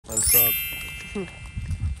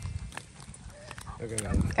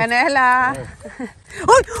Canela.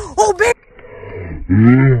 Uy! Oh, babe!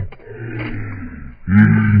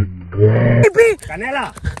 Baby!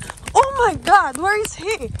 Canela! Oh my God! Where is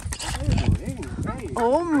he?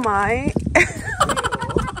 Oh my...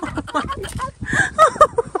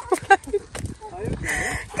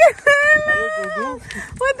 Canela!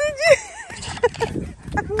 What did you...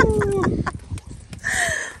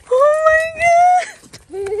 Oh my God!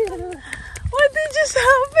 What did just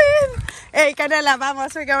happen? Hey, Canela,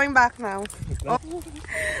 vamos. We're going back now. Oh.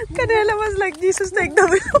 Canela was like, Jesus, take the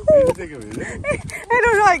wheel. I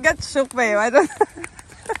don't know. I got shook, babe. I don't know.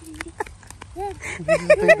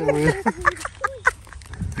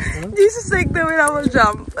 Jesus, take the wheel. I will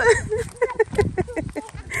jump.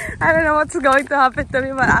 I don't know what's going to happen to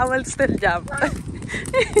me, but I will still jump.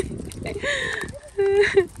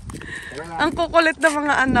 Ang kukulit na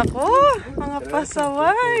mga anak ko. Mga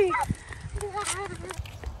pasaway.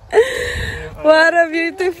 What a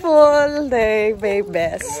beautiful day,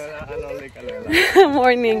 babies.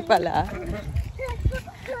 Morning pala.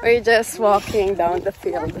 We're just walking down the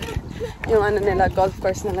field. Yung ano nila, golf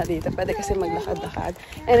course na dito. Pwede kasi maglakad-lakad.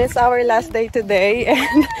 And it's our last day today.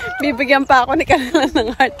 And bibigyan pa ako ni Kanila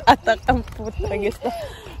ng heart attack. Ang putang ito.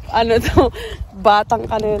 Ano to?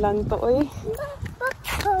 Batang kanilang to. Uy.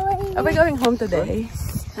 Are we going home today?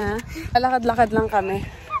 Ha? Lakad-lakad lang kami.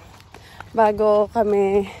 Bago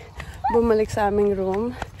kami bumalik sa aming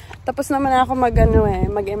room. Tapos naman ako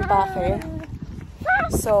mag-impake.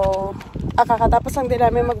 So, kakatapos lang din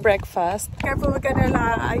namin mag-breakfast. Careful with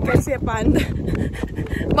Canela, I can see a panda.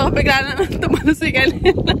 Baka bigla na tumalo si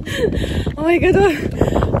Canela. Oh my God,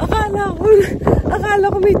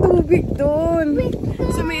 akala ko may tubig doon.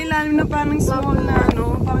 So, may ilalim na parang small na,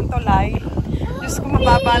 parang tulay. Diyos ko,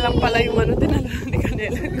 mababa lang pala yung tinalo ni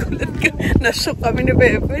Canela. Gulat ka, na-shock kami ni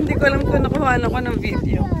Bebe. Hindi ko alam kung nakuhaan ako ng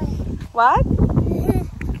video. What?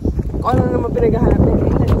 Kung ano naman pinaghahanap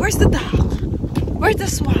niya. Where's the duck? Where's the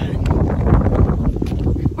swan?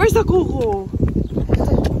 Where's the kuko?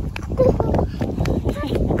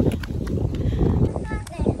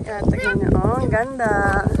 Yan, tignan niyo. Oh, ang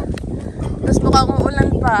ganda. Tapos mukhang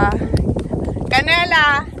uulan pa.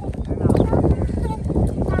 Canela!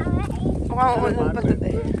 Mukhang uulan pa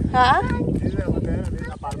today. Ha?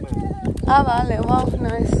 Ah, vale. Wow,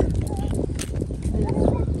 nice.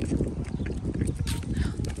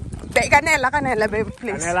 Canela, baby,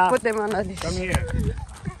 please. Canela. Put them on a dish. Come here.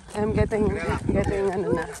 I'm getting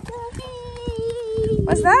ano na.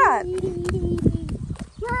 What's that?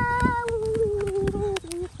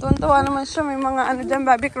 Tuwan-tuwa naman siya. May mga ano dyan,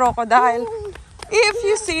 baby crocodile. If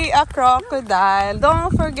you see a crocodile,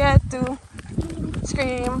 don't forget to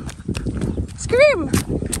scream. Scream!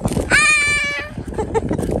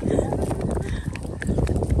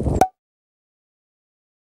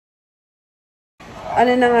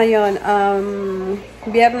 Ano na ngayon,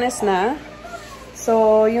 Biyernes na.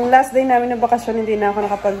 So, yung last day namin ng bakasyon, hindi na ako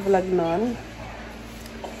nakapag-vlog nun.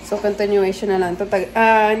 So, continuation na lang.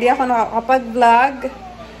 Hindi ako nakapag-vlog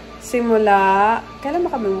simula, kailan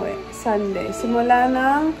ba kami umuwi? Sunday. Simula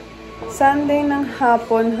ng Sunday ng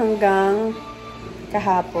hapon hanggang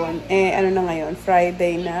kahapon. Ano na ngayon?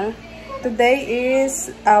 Friday na. Today is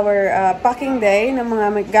our packing day ng mga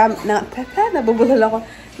nabubulol ako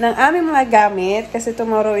ng aming mga gamit kasi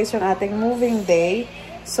tomorrow is yung ating moving day.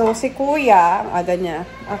 So, si Kuya, ang aga niya,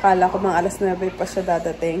 akala ko mga alas 9 pa siya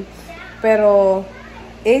dadating. Pero,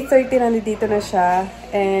 8:30 na dito na siya.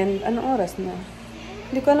 And, anong oras na?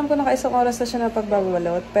 Hindi ko alam kung naka-isang oras na siya na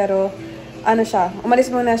pagbabalot. Pero, ano siya, umalis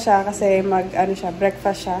muna siya kasi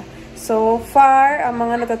breakfast siya. So, far, ang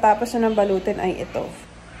mga natatapos siya ng balutin ay ito.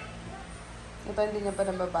 Ito hindi niya pa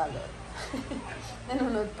nababalot.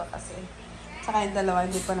 Nanonood pa kasi. Saka yung dalawa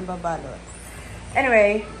hindi pa nababalot.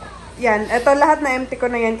 Anyway, yan. Ito lahat na empty ko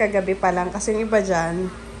na yan kagabi pa lang. Kasi yung iba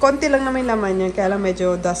dyan, konti lang naman yung laman yan. Kaya lang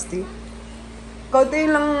medyo dusty. Konti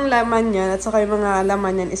lang laman yan. At saka yung mga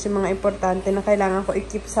laman yan is yung mga importante na kailangan ko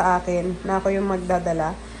i-keep sa akin. Na ako yung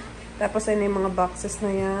magdadala. Tapos ayun yung mga boxes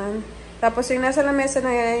na yan. Tapos yung nasa lamesa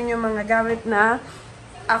na yan yung mga gamit na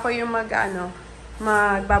ako yung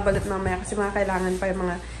magbabalot mamaya. Kasi mga kailangan pa yung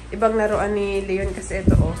mga ibang laruan ni Leon. Kasi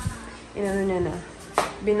ito inano niya na.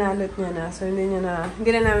 Binalot niya na. So, hindi na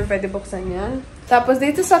namin pwede buksan yan. Tapos,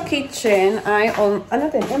 dito sa kitchen ay,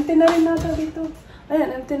 empty na rin nata dito.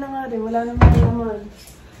 Ayan, empty na nga rin. Wala naman naman.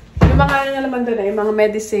 Yung mga naman doon yung mga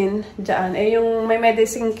medicine dyan. Yung may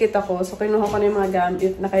medicine kit ako. So, kinuha ko na yung mga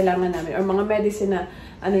gamit na kailangan namin. Or mga medicine na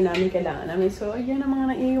namin kailangan namin. So, ayan ang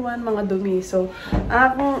mga naiwan, mga dumi. So,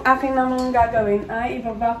 aking namang gagawin ay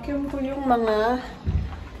iba-vacuum ko yung mga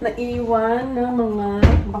naiwan ng mga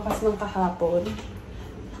bakas ng kahapon.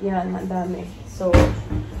 Yan, madami. So,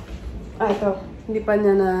 ito. Hindi pa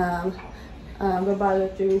niya na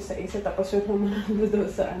babalot yung isa-isa. Tapos yung naman doon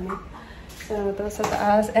sa ano. Ito sa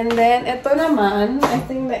taas. And then, ito naman, I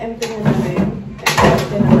think na-empty na rin.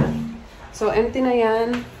 Empty naman. So, empty na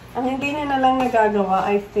yan. Ang hindi niya na lang nagagawa,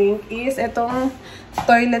 I think, is itong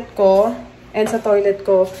toilet ko. And sa toilet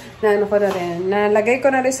ko, na ano ko na rin. Nalagay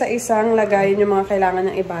ko na rin sa isang lagayin yung mga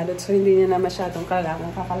kailangan niyang ibalot. So, hindi niya na masyadong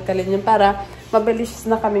kailangan kakalkalin yun para mabilis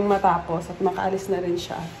na kaming matapos at makaalis na rin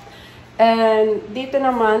siya. And dito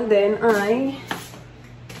naman din ay,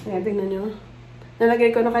 ayan, tingnan nyo.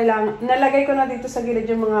 Nalagay ko na dito sa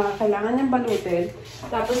gilid yung mga kailangan niyang balutin.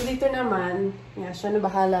 Tapos dito naman, yan, siya na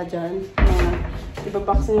bahala dyan.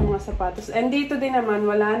 Ibabox niya yung mga sapatos. And dito din naman,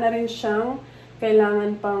 wala na rin siyang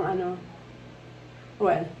kailangan pang ano,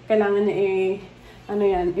 well, kailangan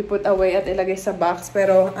niya i-put away at ilagay sa box.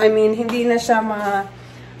 Pero, I mean, hindi na siya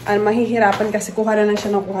mahihirapan kasi kuha na lang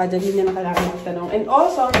siya ng kuha dyan. Hindi niya na kailangan magtanong. And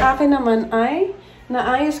also, ang akin naman ay,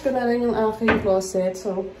 naayos ko na rin yung aking closet.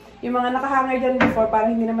 So, yung mga nakahanger dyan before, para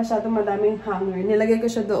hindi na masyadong madaming hanger. Nilagay ko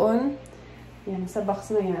siya doon. Yan, sa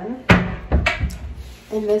box na yan.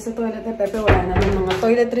 And then, sa toilet na Pepe, wala namin. Mga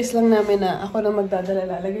toiletries lang namin na ako na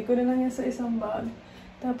magdadala. Lagay ko na lang yan sa isang bag.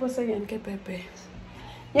 Tapos, ayan, kay Pepe.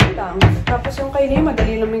 Yan lang. Tapos yung kay Leo,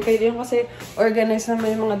 madali naman kay Leo kasi organize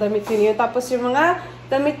naman yung mga damit ni Leo. Tapos yung mga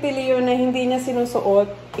damit ni Leo na hindi niya sinusuot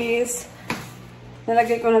is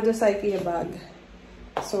nalagay ko na doon sa IKEA bag.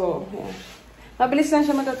 So, yan. Mabilis lang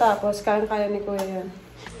siya matatapos. Kaya ni Kuya yan.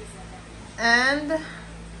 And,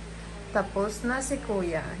 tapos na si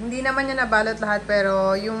Kuya. Hindi naman niya nabalot lahat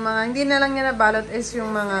pero yung mga hindi na lang niya nabalot is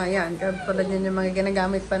yung mga, yan, katulad niyan yung mga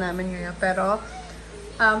ginagamit pa namin ngayon. Pero,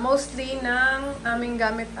 mostly ng aming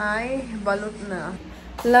gamit ay balot na.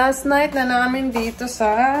 Last night na namin dito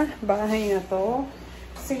sa bahay na to.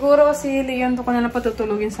 Siguro si Leon to ko na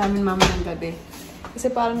patutulugin sa amin mama ng gabi.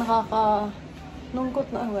 Kasi parang nakakalungkot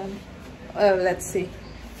na awan. Let's see.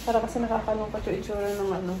 Para kasi nakakalungkot yung itsura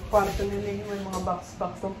ng ano, kwarto ni Leon. May mga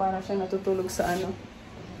box-box nung para siya natutulog sa ano,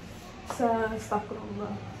 sa stock room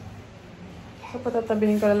ba. So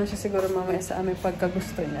patatabihin ko lang siya siguro mamaya sa aming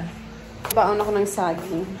pagkagusto niya. Baon ako ng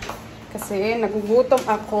saging. Kasi nagugutom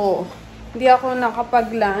ako. Hindi ako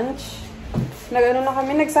nakapag-lunch.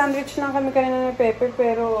 Nag-sandwich lang kami kanina ng Pepe.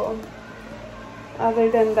 Pero, other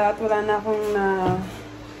than that, wala na akong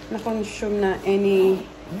na-consume na any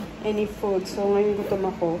food. So, ngayon gutom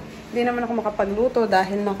ako. Hindi naman ako makapagluto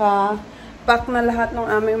dahil naka-pack na lahat ng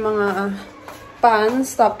aming mga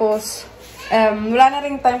pans. Tapos, wala na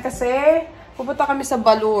rin time kasi pupunta kami sa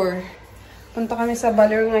Balur. Punta kami sa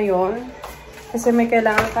Balur ngayon. Kasi may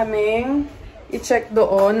kailangan kaming i-check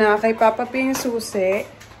doon na kay Papa P yung susi.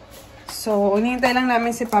 So, hinihintay lang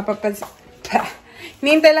namin si Papa P.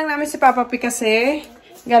 Hinihintay lang namin si Papa P kasi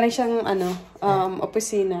galing siyang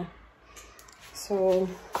opisina. So,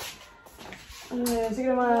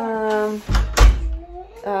 siguro mga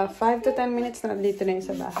 5 to 10 minutes na dito na yun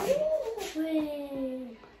sa bahay.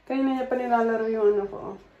 Kanina niya pa nilalaro yung ano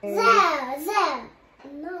ko.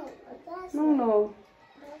 No.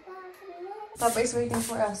 Papa is waiting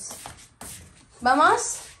for us.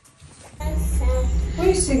 Vamos? Why are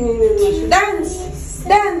you singing with me? Dance!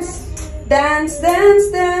 Dance! Dance, dance,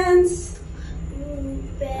 dance!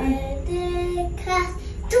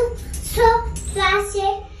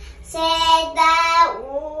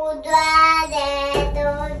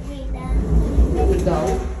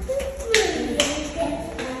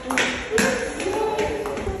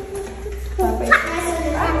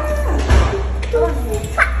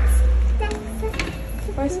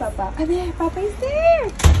 Where's Papa? Ah, there! Papa is there!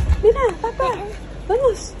 Dina! Papa!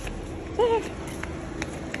 Vamos! There!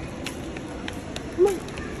 Come on!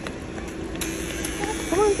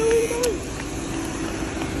 Come on!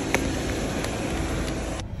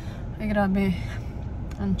 Ay, grabe.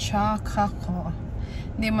 Ang tsaka ko.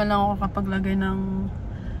 Hindi man lang ako kapaglagay ng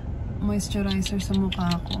moisturizer sa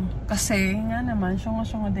mukha ko. Kasi, nga naman,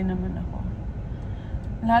 syunga-syunga din naman ako.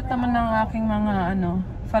 Lahat naman ng aking mga,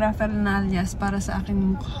 paraphernalias para sa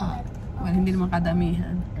aking mukha. Well, hindi naman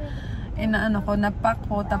kadamihan. Napack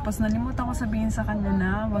ko, tapos nalimutan ko sabihin sa kanya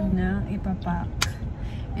na wag niya ipapack.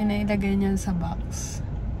 Nailagay niya sa box.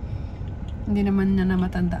 Hindi naman niya na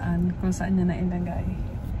matandaan kung saan niya nailagay.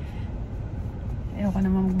 Ayoko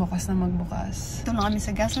naman magbukas. Ito lang kami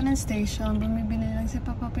sa gasoline station. Bumibili lang si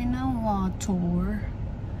Papa P ng water.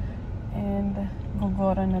 And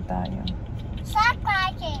gugora na tayo.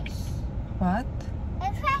 What?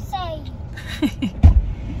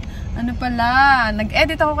 Ano pala,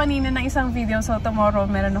 nag-edit ako kanina ng isang video, so tomorrow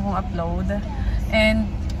meron akong upload. And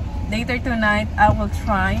later tonight, I will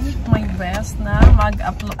try my best na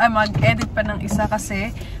mag-edit pa ng isa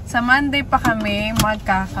kasi sa Monday pa kami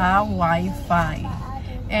magkaka-Wi-Fi.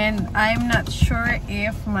 And I'm not sure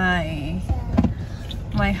if my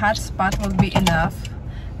hotspot will be enough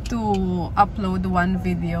to upload one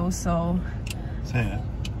video. So, say it.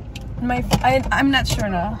 I'm not sure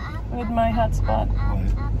now with my hotspot. Why?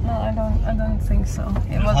 No, I don't think so.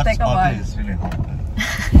 It will take a while. Is really hot.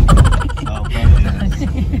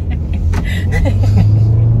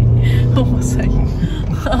 Ako sa'yo.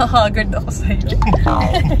 Haggard ako sa'yo.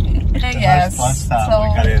 Yes. So,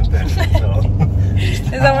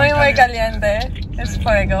 is that muy caliente? Es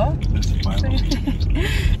fuego? It's fuego.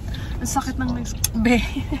 Ang sakit ng legs.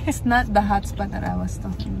 It's not the hotspot that I was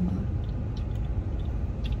talking about.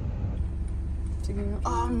 Sige nga.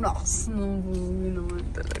 Nakas ng buwi naman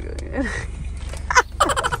talaga yan.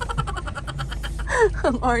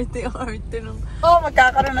 Ang arte nung...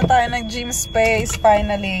 magkakaroon na tayo ng gym space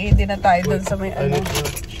finally. Hindi na tayo dun sa may ano.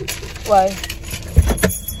 Why?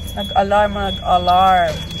 Nag-alarm.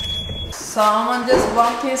 Someone just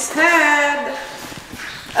bumped his head.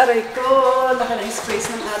 Aray ko, laki na yung space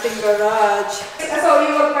ng ating garage. So,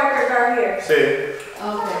 you will park your car here? See?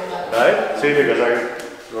 Okay, Right? See, because I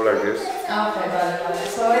go like this. Okay, bale.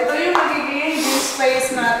 So, ito yung magiging gym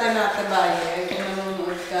space natin natin Bahay. Kung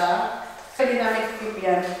nanonood ka. Pwede namin keep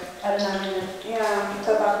yan. Ano namin yan? Yan,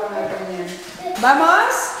 tatapon natin yan.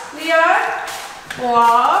 Vamos! Leon?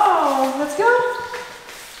 Wow! Let's go!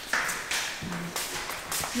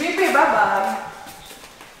 BP, bye-bye!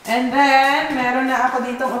 And then, meron na ako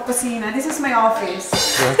ditong opisina. This is my office.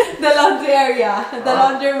 The laundry area. The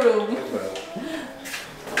laundry room.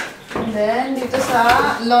 And then, dito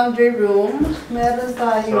sa laundry room, meron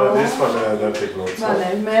tayo... So, this one I don't take notes.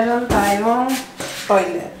 Vale, meron tayong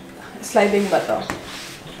toilet. Sliding ba to?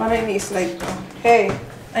 Para ini-slide to. Hey!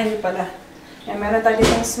 Ayun pala. Yan, meron tayo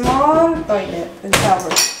ditong small toilet and shower.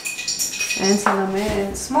 And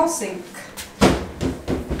salamin. Small sink.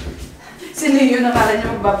 Sino yun nakala niya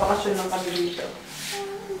magbabakasyon ng kami dito?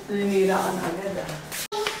 Naninira ka na agad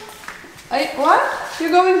Ay, what? You're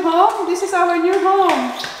going home? This is our new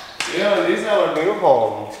home. Yeah, this is our new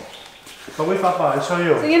home. Come with Papa, I'll show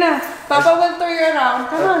you. Sige na. Papa will tour you around.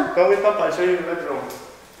 Come on. Come with Papa, I'll show you the bedroom.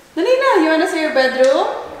 Dali na. You wanna see your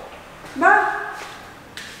bedroom? Ba?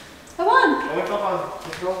 Come on. Come with Papa,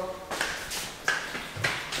 let's go.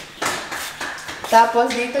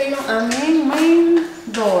 Tapos, dito yung aming main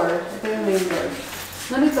door. Ito yung main door.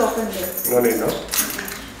 No need to open this. No need, no?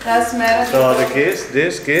 Tapos, meron So, the keys,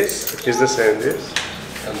 this keys is the same, this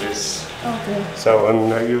and this. Okay. So,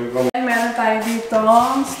 and you come... Meron tayo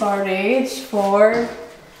ditong storage for,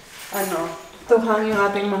 to hang yung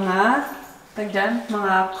ating mga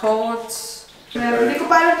coats. Meron, hindi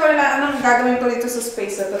ko pa alam kung anong gagawin ko dito sa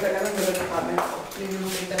space na ito. Talagang gano'n yung cabinet ko. Hindi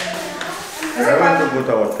mo kita na. I want to put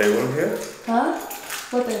our table here. Huh?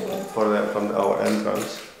 What table? From our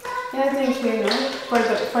entrance. Yeah, I think here, no? For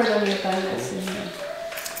the meantime, let's see here.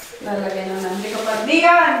 Lalagay na lang. Hindi ko pa.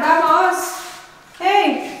 Diyan! Vamos!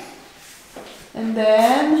 Hey! And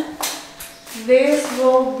then, this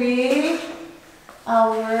will be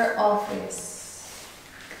our office.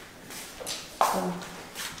 So,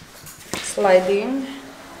 sliding.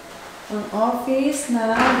 Ang office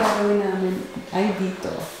na gagawin namin ay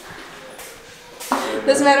dito.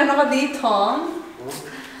 Tapos meron ako dito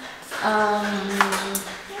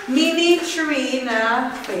mini tree na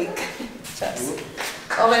fake. Just.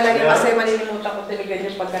 Okay lang yun kasi malilimutan ko talaga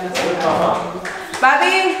yung pagka nasa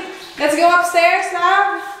Bobby! Let's go upstairs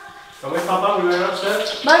now! Come with Papa, we were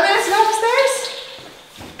upstairs. Bobby, let's go upstairs!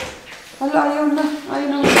 Wala, ayaw na. Ayaw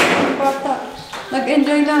na yung bata.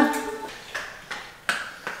 Nag-enjoy na.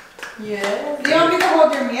 Yes. Do you want me to hold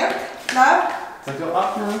your milk, love? Let's go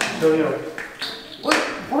up. No. Show you. Uy!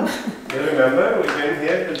 You remember? We came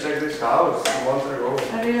here to check this house months ago.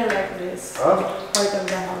 I really like this. Huh? Part of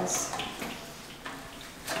the house.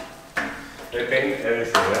 They paint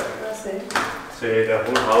everything, yeah? That's it. See, the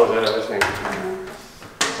whole house and everything.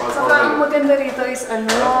 Saka ang maganda rito is 1,000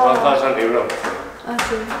 euro.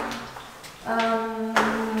 Okay.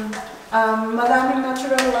 Maraming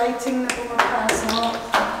natural lighting na pumapasok.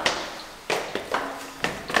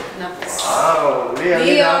 Wow!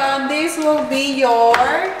 Leon, this will be your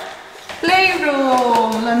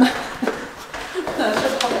playroom.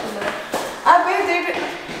 They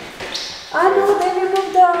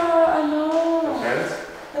removed the fence.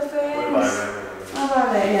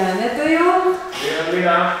 Vale, yan. Ito yung...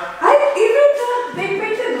 they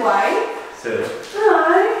painted white.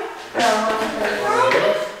 Ay.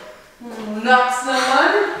 Next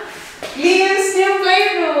naman. Leon's new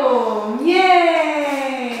playroom.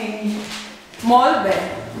 Yay!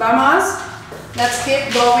 Vamos! Let's keep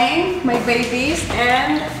going, my babies.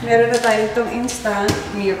 And meron na tayo itong instant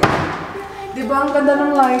mirror. Diba ang ganda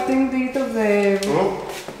ng lighting dito, babe?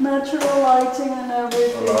 Natural lighting and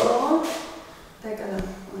everything. Teka lang.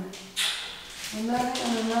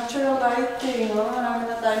 Natural lighting. Marami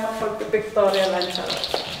na tayo mapag-pictorial and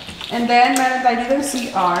charot. And then, meron tayo dito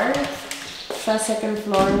CR sa second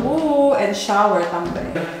floor. Woo! And shower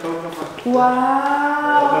tambay.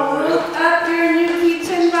 Wow! Look at your new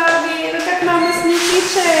kitchen, Bobby! Look at Mama's new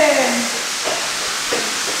kitchen!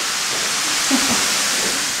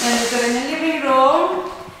 And dito rin yung living room.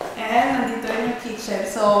 And nandito rin yung kitchen.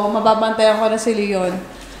 So, mababantayan ko na si Leon.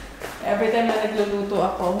 Every time na nagluluto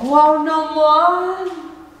ako. Wow naman!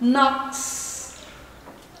 Nox!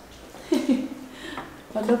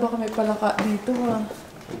 Wala, baka may palaka dito ah.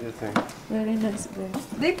 What do you think? Very nice, babe.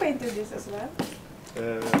 They painted this as well?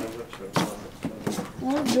 I'm not sure.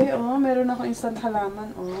 Oh, babe, oh. Meron ako instant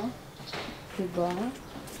halaman, oh. Diba?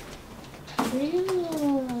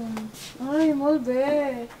 Damn! Ay, mall,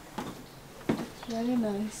 babe. Very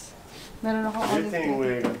nice. Meron ako Do you think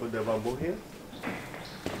we can put the bamboo here?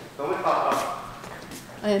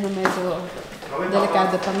 Ayun, medyo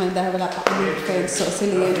delikado pa man dahil wala pa kami fence. So,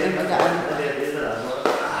 si Leon ay mag-aano pa.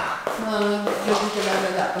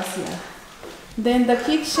 Wala pa siya. Then, the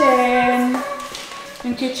kitchen.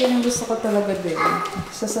 Yung kitchen yung gusto ko talaga din.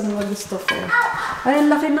 Isa sa mga gusto ko. Ay,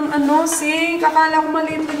 ang laki ng sink. Akala ko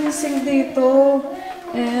maliit lang yung sink dito.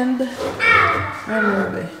 And,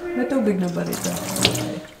 ano ba? May tubig na ba rito?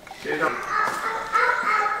 Okay.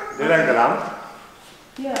 Do you like the lamp?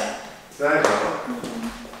 Yeah. Nice,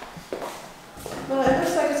 Well, it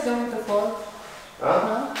looks like it's going to fall.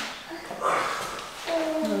 Huh?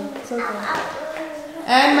 No, it's okay.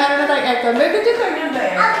 And meron na tayong aircon. Where did you turn on the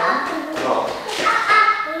aircon? No.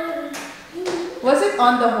 Was it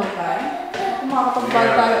on the whole time? Makakapag-bal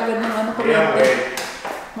tayo agad ng kuryente.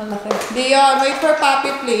 Malaki. Dion, wait for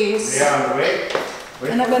Papi, please. Dion, wait.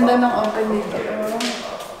 Ang ganda ng open dito.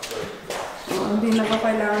 Hindi na pa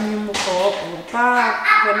kailangan yung muko. Pak!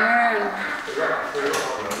 Ganun.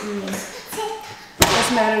 Tapos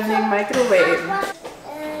meron yung microwave.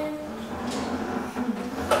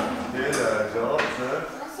 There's a job, sir.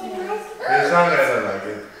 There's some guys that like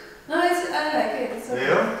it. No, I like it. It's okay.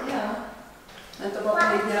 Yeah. Ito pa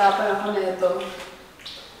pinahirapan ako na ito.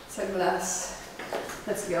 Sa glass.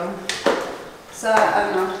 Let's go. Sa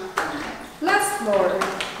last floor.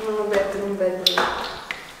 Mga bedroom.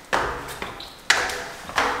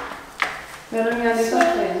 Meron nga dito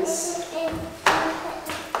fence.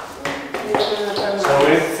 So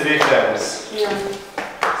we need 3 fans. Yeah.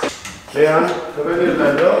 Leon, look at your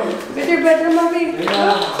bedroom. Look at your bedroom, Mommy.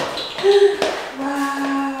 Yeah.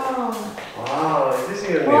 Wow. Wow, is this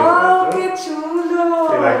your new Wow, bedroom? que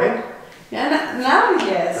chulo. Do you like it? Yeah, now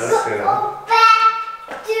yes. That's good.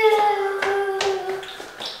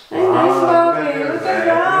 Ay, nice, Mommy. Look at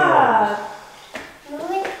that.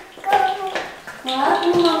 What?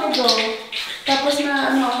 Mommy, go. Tapos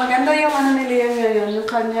na, maganda yung ni Leon ngayon, yung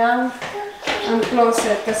kanyang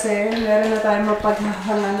closet kasi meron na tayong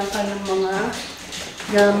mapaghahangan ng kanyang mga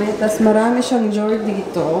gamit. Tapos marami siyang drawer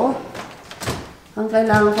dito. Ang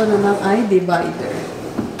kailangan ko naman ay divider.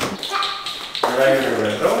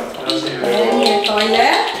 And yung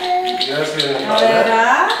toilet.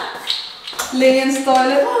 Alera. Leon's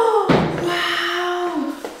toilet. Oh,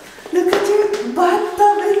 wow! Look at your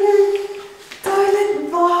bathtub and your toilet.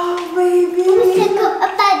 Wow, baby!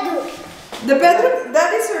 The bedroom?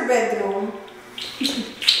 That is your bedroom.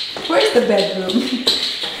 Where's the bedroom?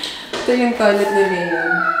 Ito yung toilet ni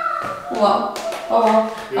Leon. Wow.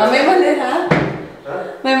 Oh. May mali, ha?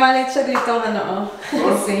 May mali siya dito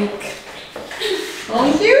sink. Oh,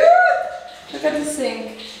 cute! Look at the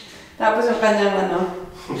sink. Tapos yung kanyang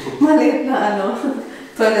maliit na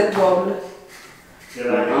toilet bowl.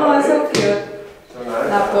 Oh, so cute.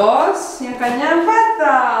 Tapos, yung kanyang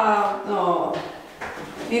bathtub. Oh.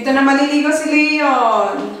 Dito na maliligo si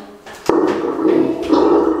Leon.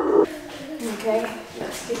 Okay,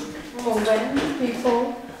 let's keep moving.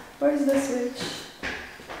 People, where's the switch?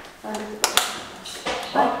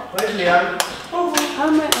 Where's Leon?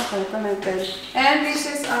 Okay, connected. And this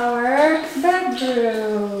is our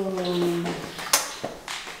bedroom.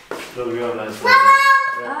 Look, we have nice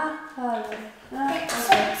Okay.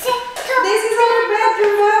 This is our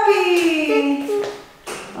bedroom, Bobby!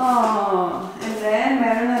 Oh, and then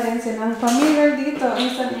meron na rin silang pa-mirror dito,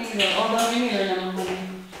 instant mirror. Although may mirror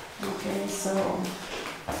naman. Okay, so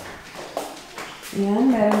yan,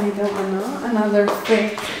 meron dito another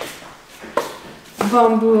fake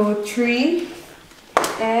bamboo tree.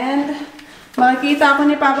 And Makikita ako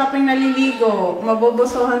ni Papa Ping naliligo.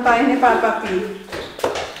 Mabubusuhan tayo ni Papa Ping.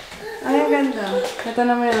 Ay, ang ganda. Ito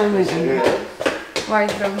naman namin.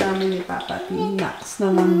 Wardrobe namin ni Papa Ping. Nax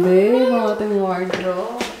naman, babe. Ang ating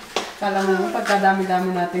wardrobe. Kala mo, pagkadami-dami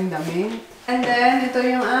nating damit. And then, ito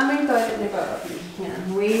yung aming toilet ni Papa Ping. Yan.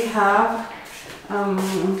 We have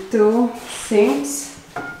 2 sinks.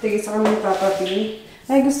 Tigis ako ni Papa Ping.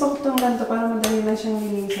 Ay, gusto ko itong ganito para madali lang siyang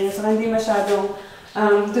linisin. Saka hindi masyadong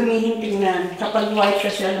tumihing tingnan. Kapag white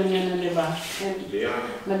kasi, alam niyo na, di ba?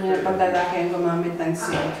 Alam niyo na pag lalaki ang gumamit ng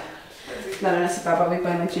sink. Lalo na si Papa Ping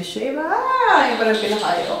pa nagsishave. Yung parang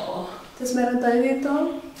pinakayo ko. Tapos meron tayo dito.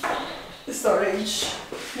 Storage.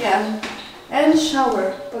 Yan. And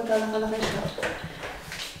shower. Pagkalaki siya.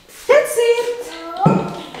 That's it!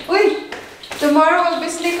 Uy! Tomorrow we'll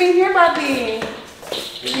be sleeping here, Papi.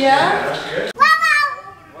 Yeah?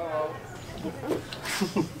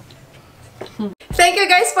 Thank you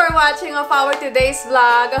guys for watching of our today's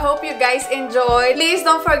vlog. I hope you guys enjoyed. Please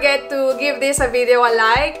don't forget to give this a video a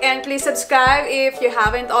like and please subscribe if you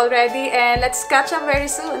haven't already, and let's catch up very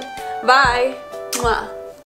soon. Bye! Mwah.